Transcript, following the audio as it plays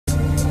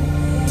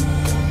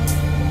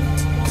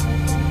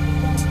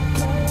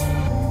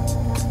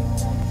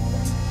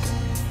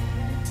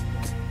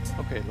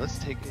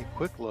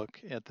quick look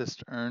at this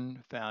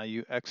earned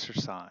value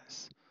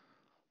exercise.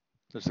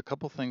 There's a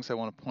couple things I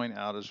want to point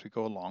out as we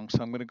go along,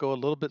 so I'm going to go a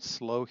little bit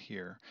slow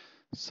here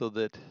so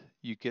that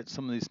you get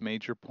some of these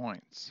major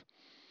points.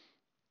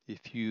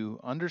 If you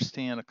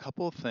understand a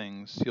couple of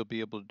things, you'll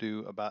be able to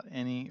do about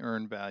any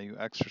earned value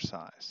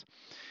exercise.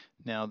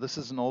 Now, this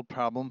is an old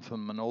problem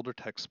from an older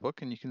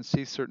textbook, and you can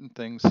see certain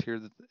things here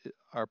that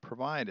are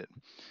provided.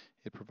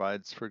 It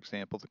provides, for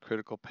example, the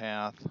critical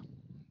path,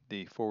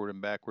 the forward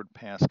and backward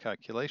pass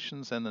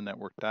calculations, and the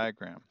network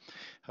diagram.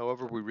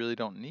 However, we really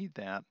don't need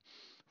that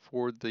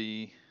for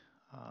the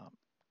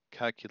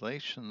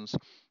calculations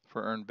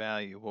for earned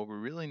value. What we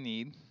really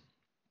need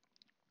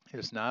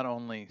is not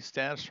only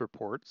status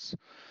reports,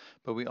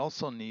 but we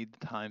also need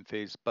the time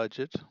phase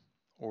budget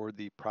or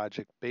the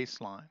project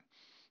baseline.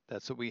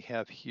 That's what we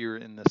have here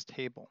in this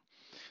table.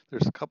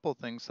 There's a couple of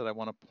things that I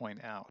want to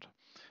point out.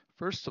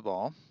 First of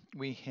all,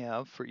 we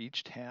have for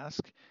each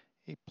task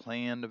a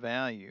planned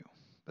value,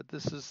 but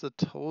this is the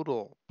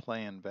total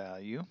planned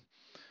value.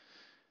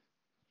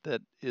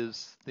 That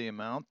is the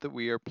amount that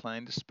we are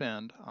planning to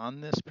spend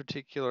on this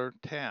particular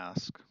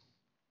task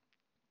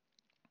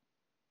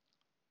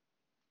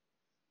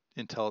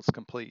until it's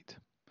complete.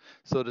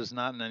 So it is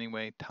not in any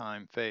way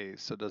time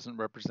phase. So it doesn't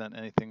represent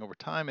anything over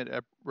time.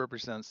 It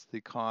represents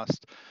the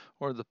cost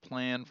or the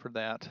plan for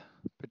that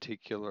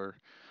particular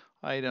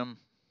item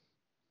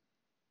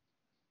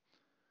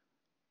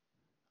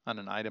on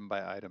an item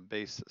by item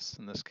basis.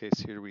 In this case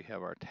here we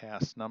have our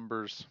task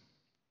numbers.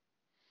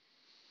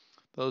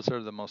 Those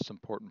are the most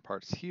important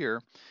parts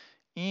here.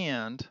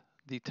 And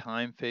the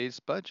time phase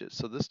budget.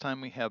 So this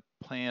time we have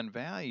planned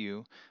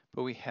value,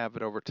 but we have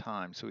it over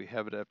time. So we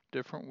have it at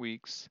different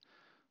weeks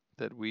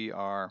that we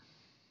are,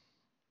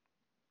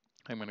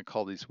 I'm going to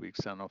call these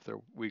weeks, I don't know if they're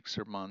weeks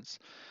or months,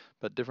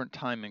 but different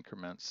time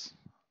increments.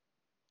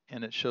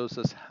 And it shows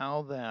us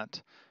how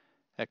that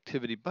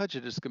activity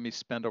budget is going to be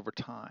spent over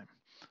time.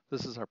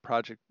 This is our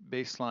project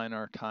baseline,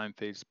 our time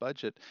phase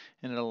budget,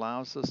 and it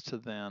allows us to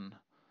then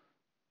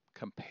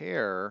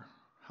compare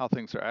how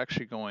things are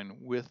actually going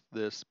with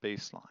this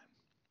baseline.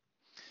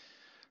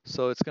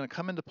 So it's going to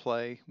come into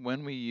play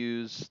when we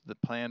use the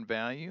planned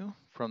value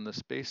from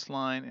this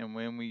baseline and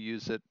when we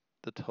use it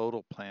the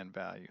total planned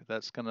value.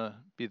 That's going to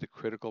be the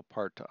critical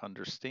part to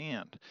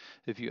understand.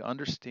 If you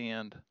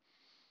understand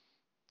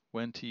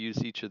when to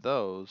use each of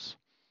those,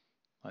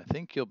 I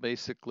think you'll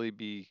basically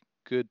be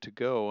good to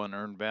go on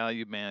earned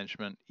value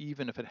management,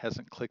 even if it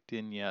hasn't clicked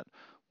in yet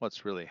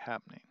what's really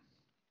happening.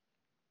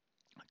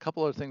 A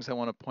couple other things I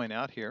want to point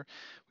out here.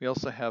 We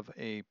also have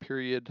a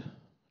period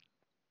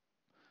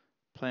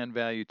planned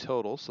value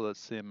total, so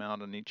that's the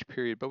amount in each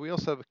period, but we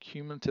also have a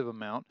cumulative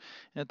amount,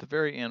 and at the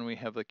very end we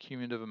have the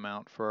cumulative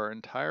amount for our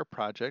entire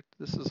project.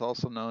 This is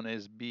also known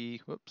as BAC.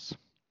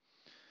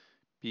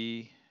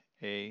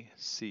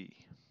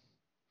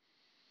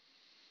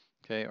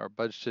 Okay, our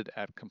budgeted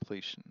at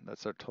completion.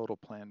 That's our total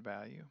planned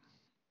value.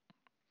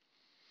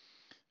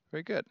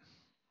 Very good.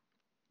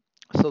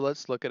 So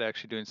let's look at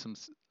actually doing some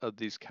of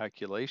these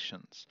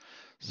calculations.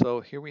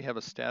 So here we have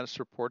a status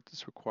report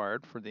that's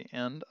required for the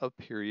end of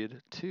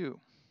period 2.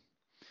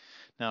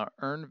 Now,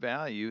 earned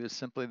value is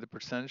simply the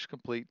percentage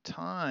complete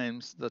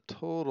times the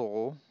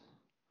total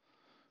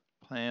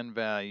planned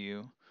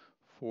value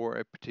for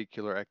a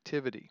particular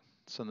activity.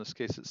 So in this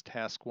case, it's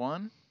task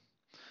 1.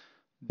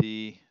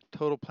 The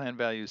total planned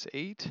value is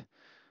 8.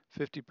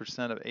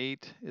 50% of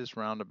 8 is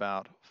round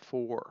about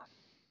 4.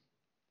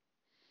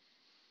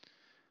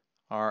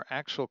 Our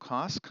actual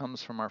cost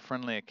comes from our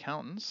friendly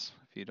accountants.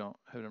 If you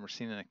have never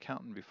seen an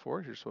accountant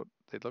before, here's what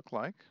they look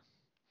like.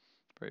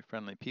 Very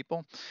friendly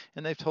people.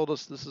 And they've told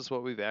us this is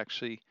what we've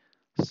actually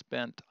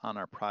spent on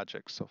our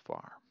project so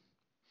far.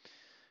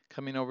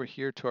 Coming over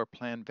here to our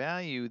planned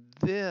value,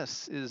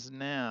 this is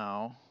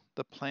now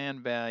the planned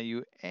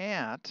value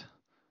at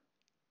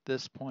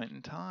this point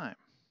in time.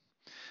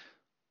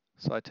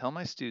 So I tell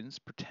my students,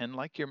 pretend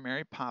like you're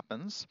Mary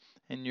Poppins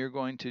and you're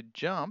going to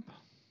jump.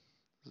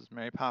 This is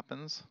Mary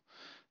Poppins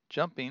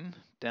jumping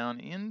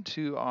down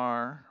into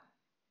our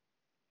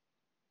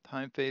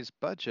time phase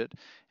budget,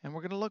 and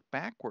we're going to look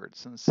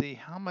backwards and see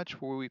how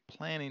much were we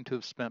planning to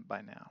have spent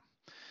by now.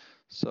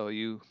 So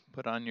you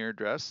put on your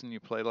dress and you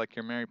play like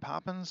you're Mary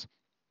Poppins,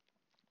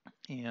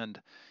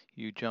 and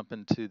you jump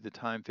into the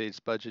time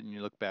phase budget and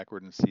you look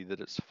backward and see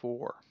that it's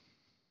 4.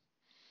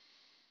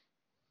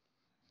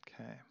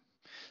 Okay.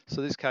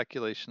 So these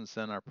calculations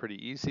then are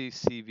pretty easy.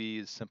 CV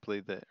is simply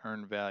the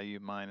earned value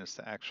minus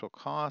the actual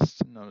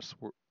cost. Notice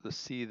the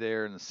C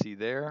there and the C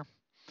there.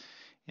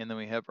 And then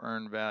we have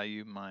earned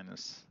value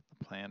minus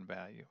the planned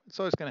value. It's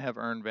always going to have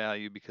earned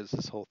value because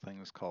this whole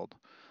thing is called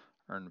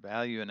earned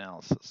value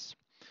analysis.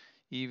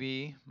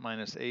 EV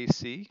minus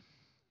AC,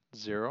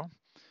 0.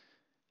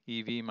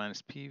 EV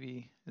minus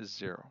PV is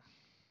 0.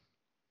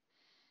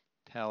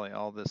 Tally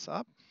all this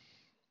up.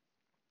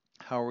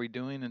 How are we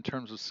doing in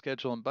terms of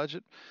schedule and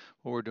budget?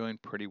 Well, we're doing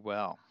pretty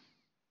well.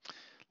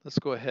 Let's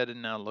go ahead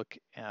and now look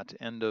at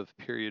end of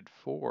period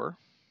 4.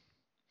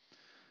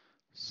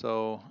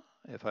 So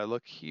if I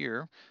look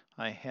here,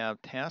 I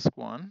have task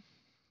 1,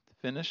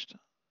 finished,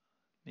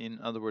 in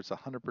other words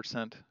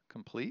 100%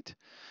 complete.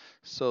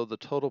 So the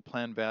total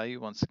plan value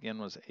once again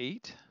was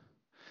 8.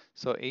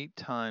 So 8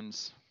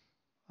 times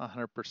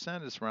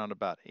 100% is around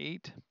about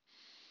 8.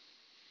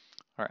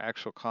 Our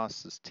actual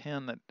cost is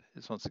 10. That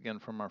is once again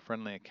from our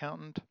friendly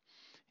accountant.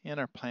 And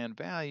our plan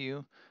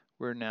value,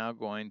 we're now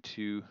going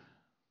to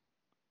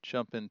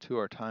jump into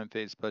our time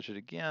phase budget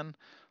again,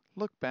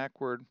 look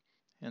backward,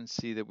 and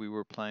see that we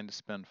were planning to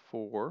spend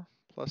 4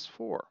 plus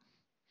 4,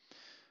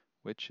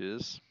 which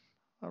is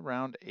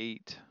around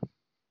 8.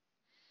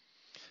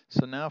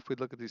 So now if we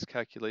look at these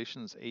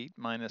calculations, 8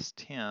 minus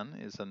 10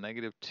 is a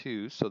negative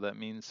 2, so that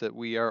means that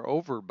we are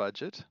over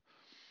budget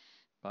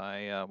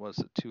by, was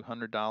it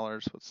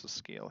 $200? What's the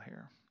scale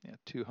here? Yeah,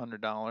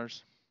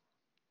 $200.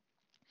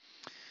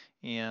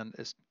 And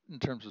as in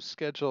terms of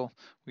schedule,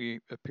 we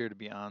appear to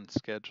be on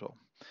schedule.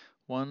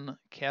 One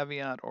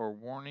caveat or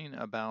warning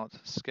about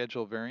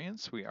schedule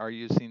variance, we are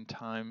using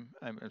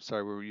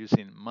we're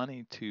using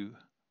money to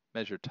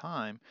measure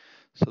time,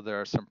 so there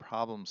are some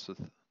problems with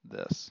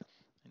this.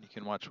 And you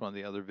can watch one of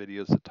the other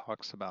videos that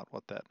talks about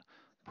what that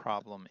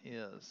problem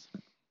is.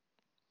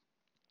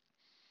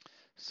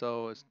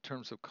 So in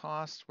terms of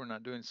cost, we're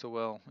not doing so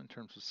well. In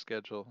terms of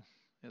schedule,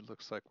 it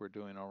looks like we're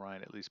doing all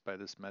right, at least by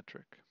this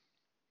metric.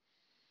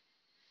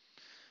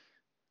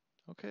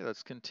 Okay,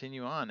 let's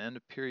continue on. End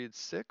of period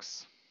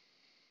 6.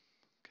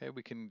 Okay,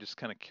 we can just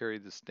kind of carry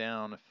this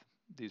down if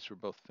these were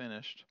both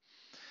finished.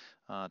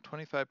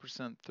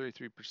 25%,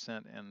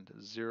 33%, and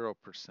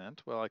 0%.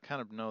 Well, I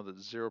kind of know that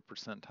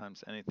 0%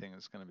 times anything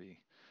is going to be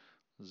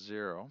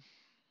 0.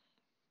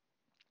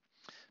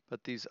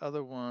 But these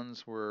other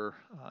ones were,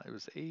 it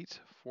was 8,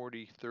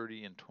 40,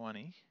 30, and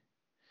 20.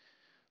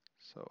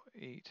 So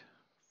 8,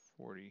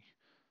 40,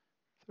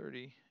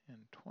 30, and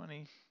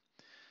 20.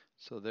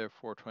 So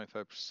therefore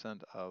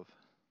 25% of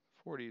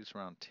 40 is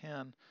around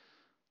 10.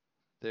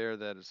 There,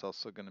 that is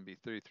also going to be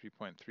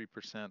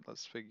 33.3%.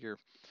 Let's figure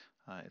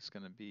it's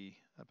going to be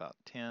about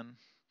 10.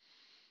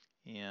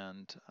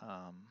 And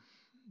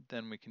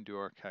then we can do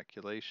our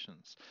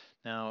calculations.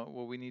 Now,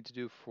 what we need to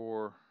do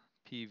for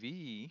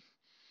PV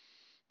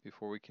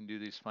before we can do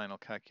these final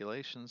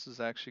calculations is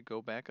actually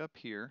go back up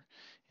here.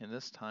 And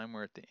this time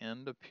we're at the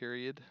end of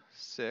period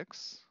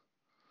 6.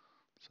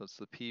 So it's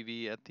the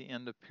PV at the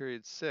end of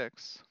period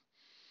 6.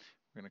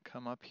 We're going to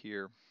come up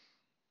here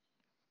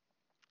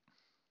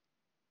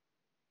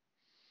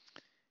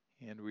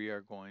and we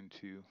are going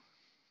to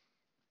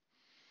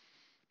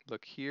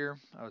look here.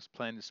 I was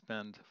planning to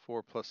spend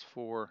 4 plus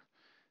 4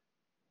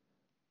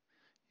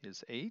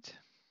 is 8,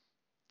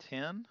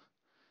 10,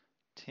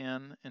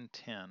 10, and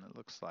 10 it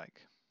looks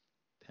like.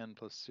 10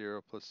 plus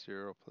 0 plus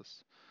 0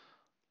 plus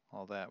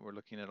all that. We're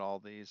looking at all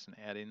these and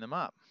adding them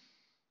up.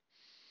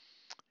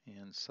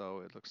 And so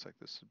it looks like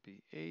this would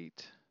be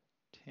 8,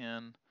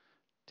 10,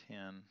 10,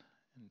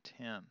 and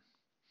 10.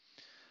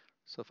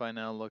 So if I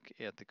now look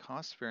at the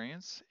cost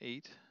variance,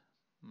 8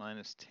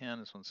 minus 10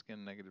 is once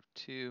again negative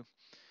 2.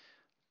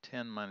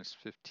 10 minus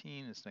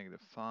 15 is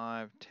negative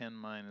 5. 10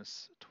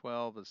 minus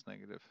 12 is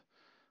negative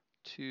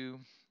 2.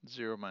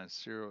 0 minus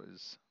 0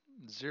 is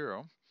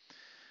 0.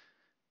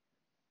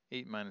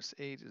 8 minus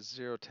 8 is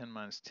 0. 10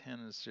 minus 10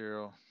 is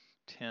 0.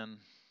 10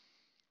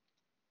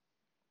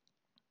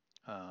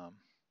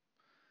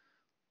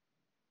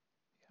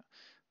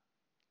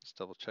 just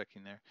double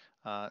checking there.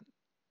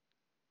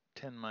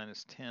 10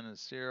 minus 10 is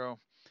 0.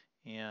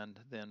 And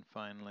then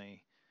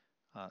finally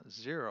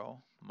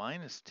 0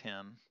 minus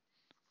 10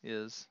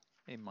 is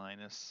a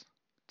minus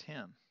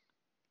 10.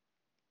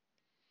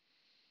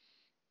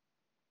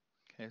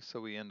 Okay, so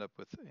we end up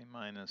with a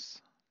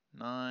minus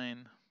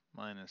 9,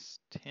 minus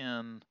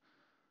 10,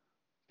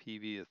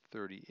 PV of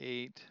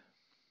 38,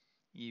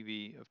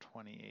 EV of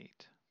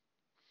 28.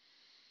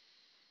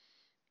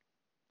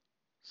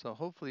 So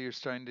hopefully you're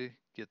starting to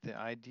get the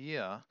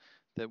idea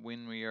that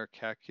when we are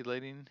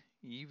calculating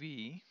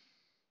EV,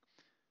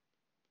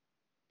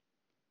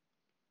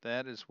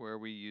 that is where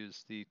we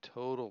use the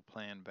total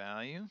plan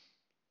value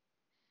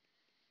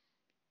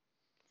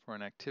for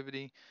an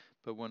activity.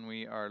 But when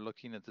we are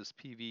looking at this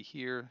PV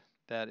here,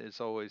 that is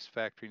always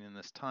factoring in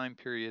this time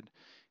period.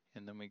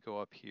 And then we go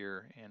up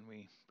here and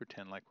we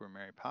pretend like we're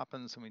Mary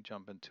Poppins and we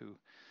jump into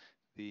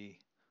the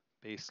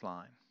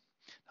baseline.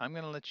 I'm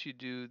going to let you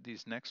do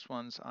these next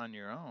ones on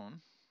your own.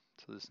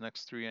 So this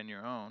next 3 on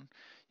your own.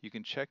 You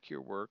can check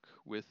your work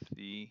with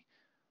the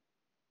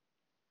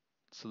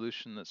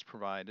solution that's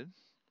provided.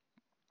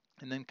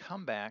 And then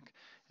come back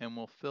and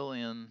we'll fill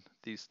in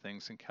these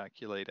things and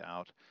calculate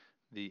out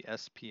the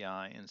SPI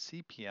and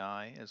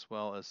CPI as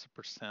well as the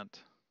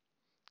percent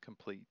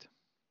complete.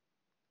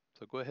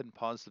 So go ahead and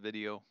pause the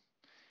video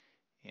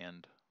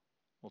and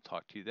we'll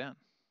talk to you then.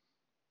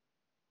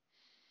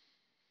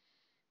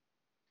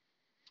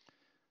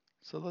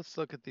 So let's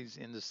look at these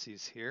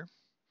indices here.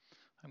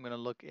 I'm going to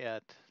look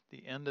at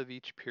the end of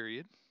each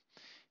period,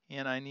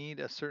 and I need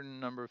a certain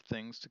number of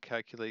things to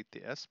calculate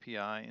the SPI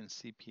and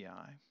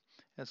CPI,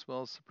 as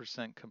well as the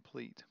percent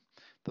complete.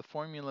 The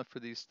formula for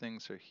these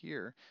things are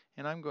here,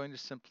 and I'm going to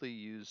simply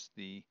use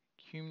the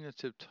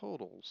cumulative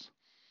totals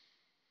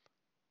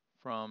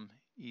from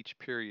each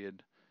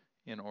period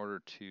in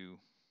order to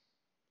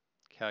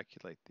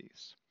calculate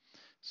these.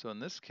 So in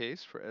this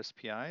case, for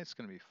SPI, it's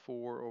going to be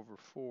 4 over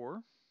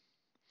 4,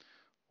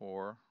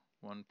 or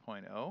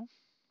 1.0,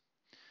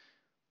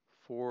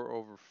 4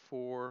 over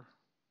 4,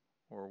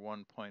 or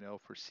 1.0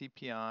 for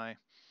CPI,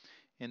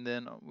 and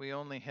then we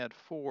only had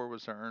 4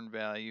 was our earned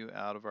value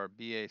out of our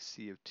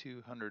BAC of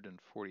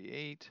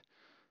 248,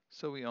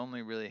 so we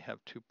only really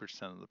have 2%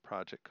 of the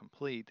project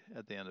complete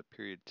at the end of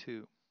period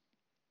 2.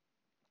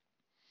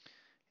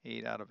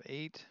 8 out of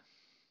 8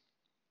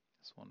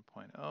 is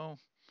 1.0,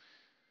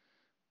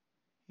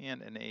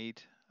 and an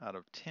 8 out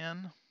of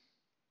 10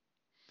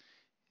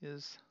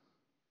 is,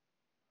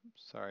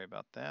 sorry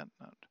about that,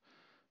 not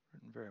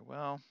written very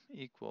well,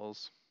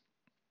 equals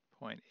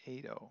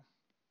 0.80.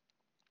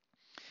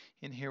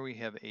 In here we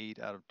have 8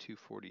 out of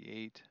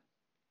 248,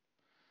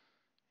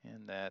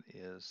 and that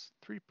is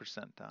 3%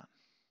 done.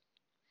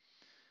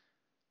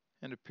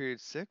 End of period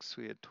 6,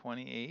 we had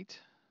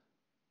 28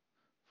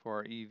 for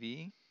our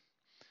EV,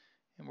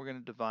 and we're going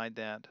to divide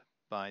that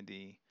by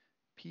the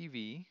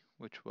PV,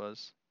 which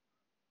was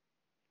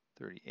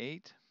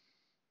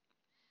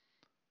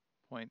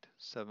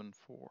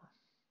 38.74.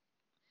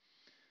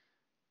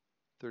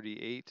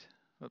 28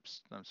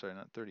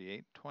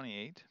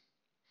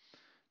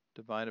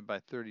 divided by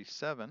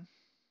 37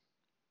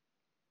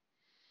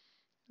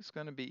 is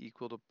going to be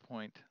equal to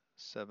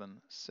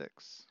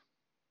 0.76.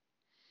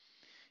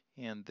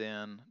 And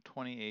then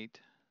 28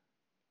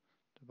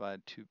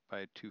 divided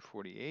by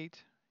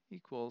 248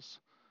 equals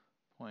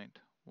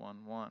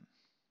 0.11.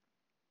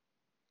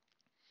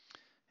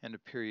 And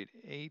at period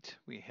 8,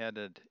 we had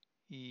an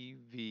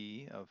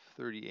EV of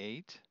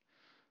 38.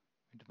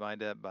 We divide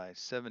that by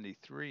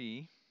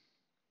 73.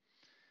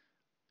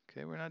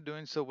 Okay, we're not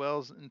doing so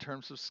well in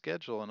terms of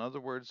schedule. In other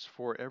words,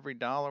 for every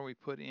dollar we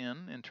put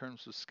in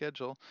terms of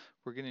schedule,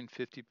 we're getting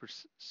 50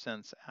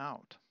 cents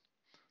out.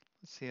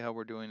 Let's see how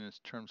we're doing in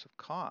terms of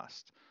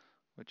cost,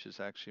 which is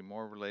actually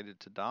more related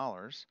to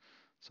dollars.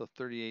 So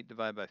 38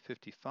 divided by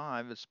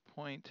 55 is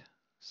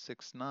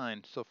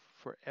 0.69. So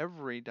for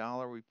every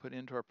dollar we put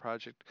into our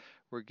project,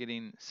 we're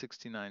getting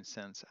 69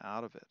 cents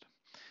out of it.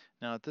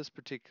 Now at this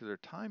particular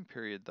time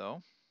period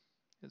though,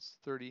 it's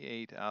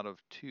 38 out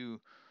of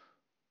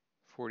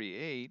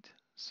 248,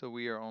 so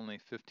we are only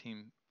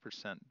 15%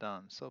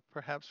 done. So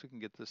perhaps we can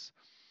get this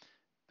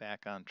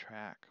back on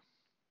track.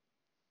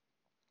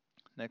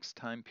 Next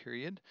time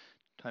period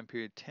 10,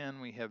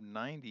 we have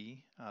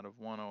 90 out of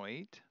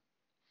 108,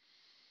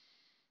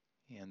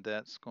 and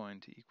that's going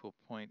to equal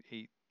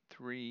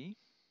 0.83.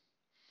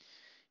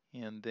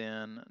 And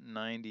then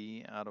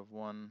 90 out of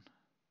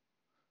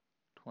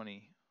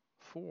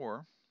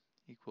 124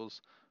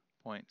 equals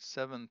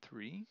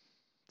 0.73.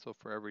 So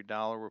for every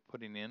dollar we're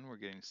putting in, we're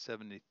getting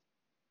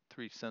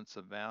 73 cents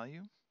of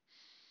value.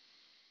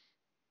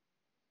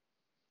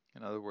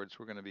 In other words,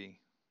 we're going to be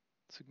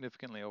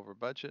significantly over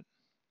budget.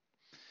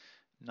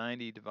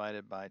 90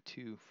 divided by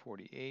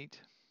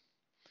 248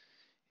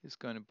 is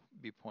going to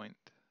be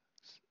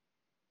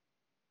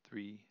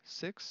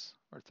 0.36,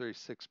 or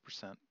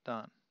 36%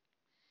 done.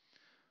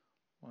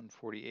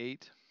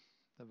 148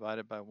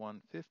 divided by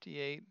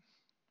 158,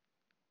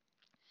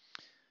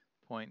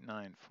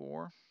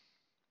 0.94.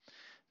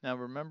 Now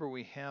remember,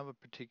 we have a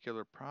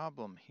particular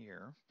problem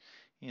here,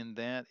 and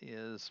that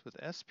is with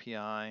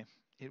SPI,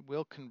 it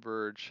will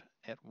converge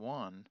at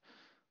 1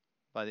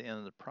 by the end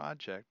of the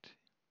project,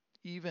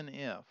 even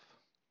if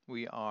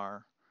we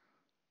are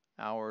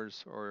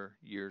hours or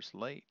years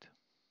late.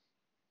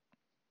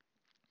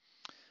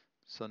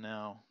 So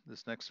now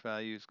this next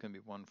value is going to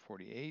be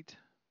 148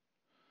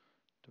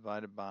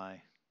 divided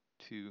by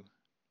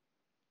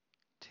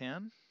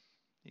 210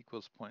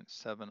 equals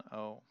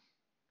 0.70.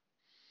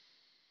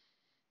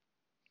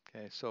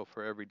 Okay, so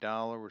for every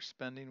dollar we're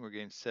spending, we're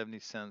getting 70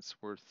 cents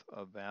worth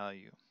of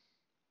value.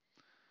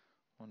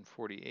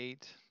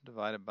 148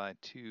 divided by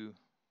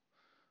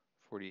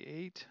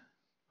 248,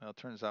 well, it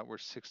turns out we're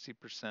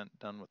 60%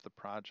 done with the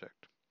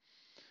project.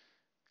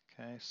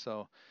 Okay,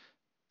 so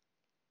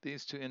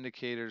these two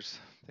indicators,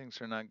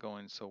 things are not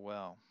going so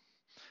well.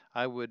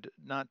 I would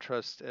not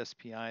trust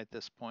SPI at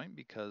this point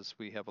because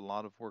we have a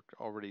lot of work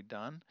already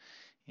done,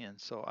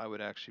 and so I would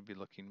actually be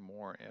looking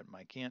more at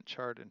my Gantt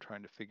chart and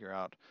trying to figure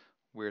out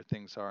where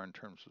things are in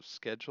terms of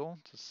schedule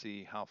to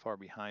see how far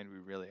behind we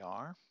really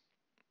are,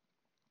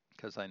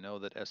 because I know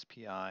that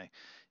SPI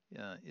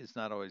is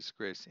not always the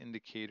greatest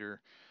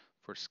indicator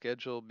for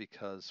schedule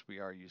because we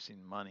are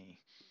using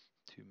money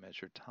to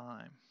measure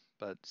time.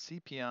 But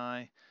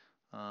CPI,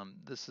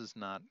 this is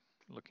not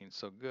looking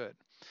so good.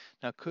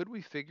 Now, could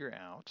we figure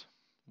out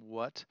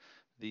what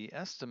the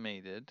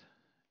estimated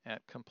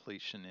at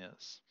completion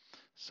is?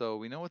 So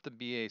we know what the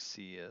BAC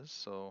is,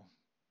 so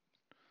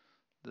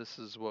this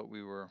is what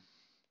we were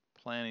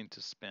planning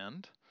to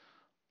spend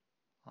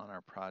on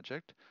our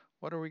project.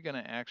 What are we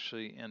going to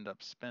actually end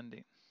up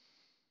spending?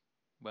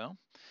 Well,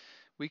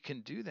 we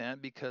can do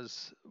that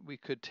because we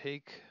could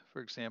take,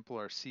 for example,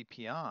 our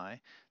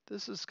CPI.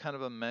 this is kind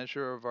of a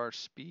measure of our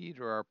speed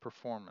or our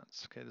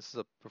performance. Okay, this is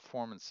a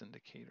performance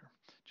indicator,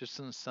 just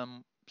in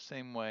some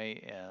same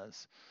way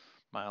as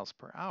miles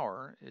per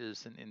hour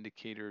is an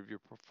indicator of your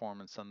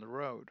performance on the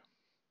road.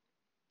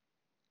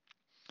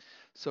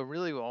 So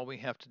really all we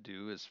have to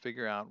do is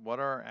figure out what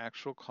are our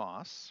actual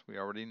costs. We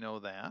already know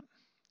that.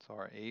 So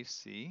our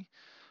AC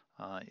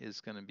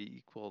is going to be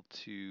equal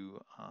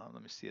to,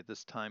 let me see, at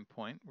this time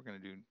point, we're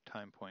going to do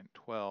time point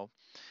 12,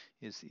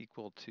 is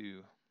equal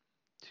to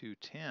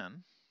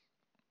 210,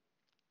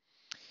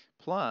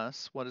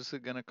 plus what is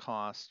it going to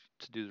cost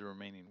to do the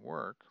remaining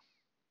work.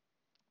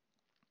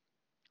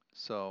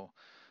 So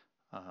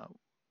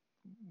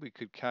we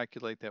could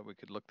calculate that, we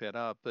could look that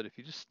up, but if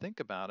you just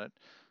think about it,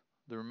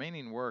 the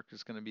remaining work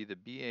is going to be the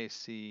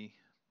BAC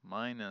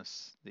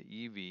minus the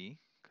EV,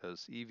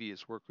 because EV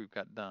is work we've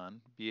got done,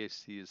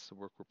 BAC is the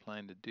work we're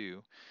planning to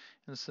do,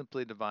 and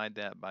simply divide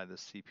that by the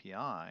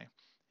CPI,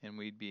 and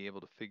we'd be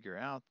able to figure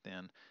out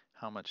then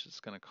how much it's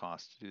going to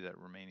cost to do that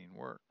remaining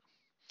work.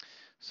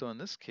 So in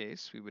this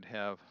case, we would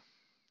have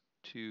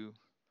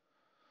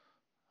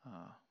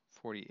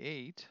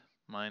 248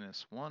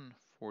 minus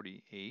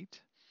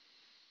 148,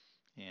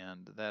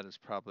 and that is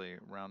probably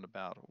around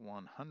about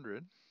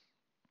 100.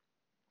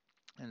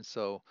 And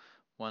so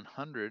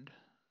 100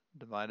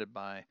 divided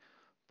by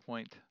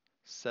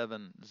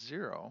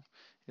 0.70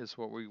 is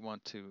what we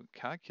want to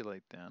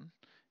calculate then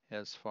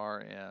as far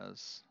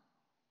as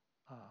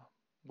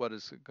what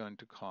is it going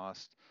to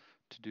cost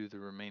to do the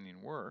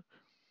remaining work.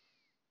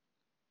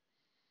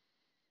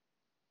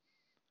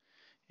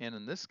 And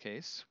in this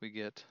case, we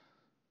get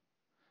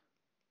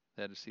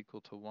that is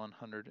equal to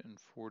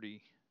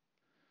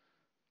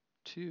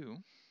 142.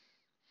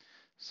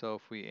 So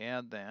if we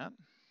add that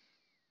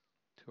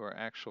to our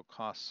actual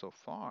cost so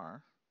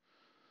far,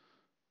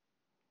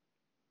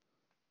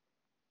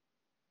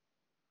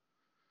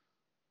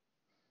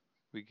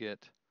 we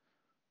get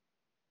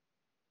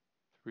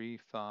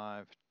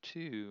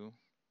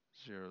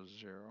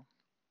 35200.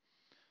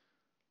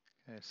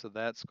 Okay, so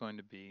that's going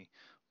to be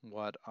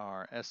what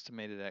our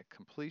estimated at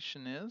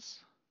completion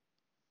is.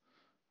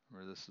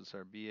 Remember, this is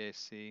our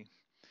BAC.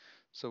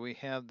 So we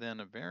have then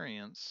a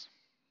variance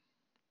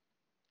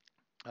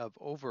of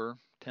over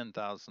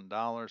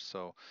 $10,000,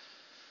 so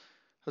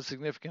a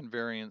significant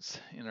variance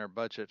in our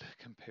budget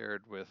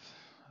compared with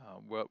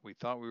what we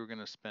thought we were going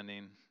to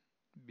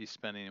be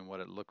spending and what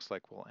it looks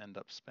like we'll end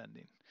up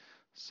spending.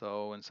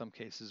 So in some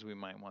cases we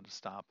might want to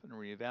stop and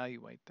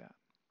reevaluate that.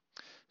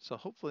 So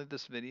hopefully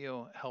this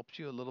video helped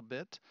you a little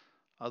bit.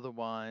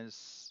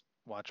 Otherwise,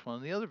 watch one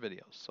of the other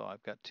videos. So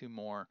I've got 2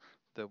 more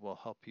that will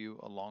help you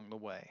along the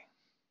way.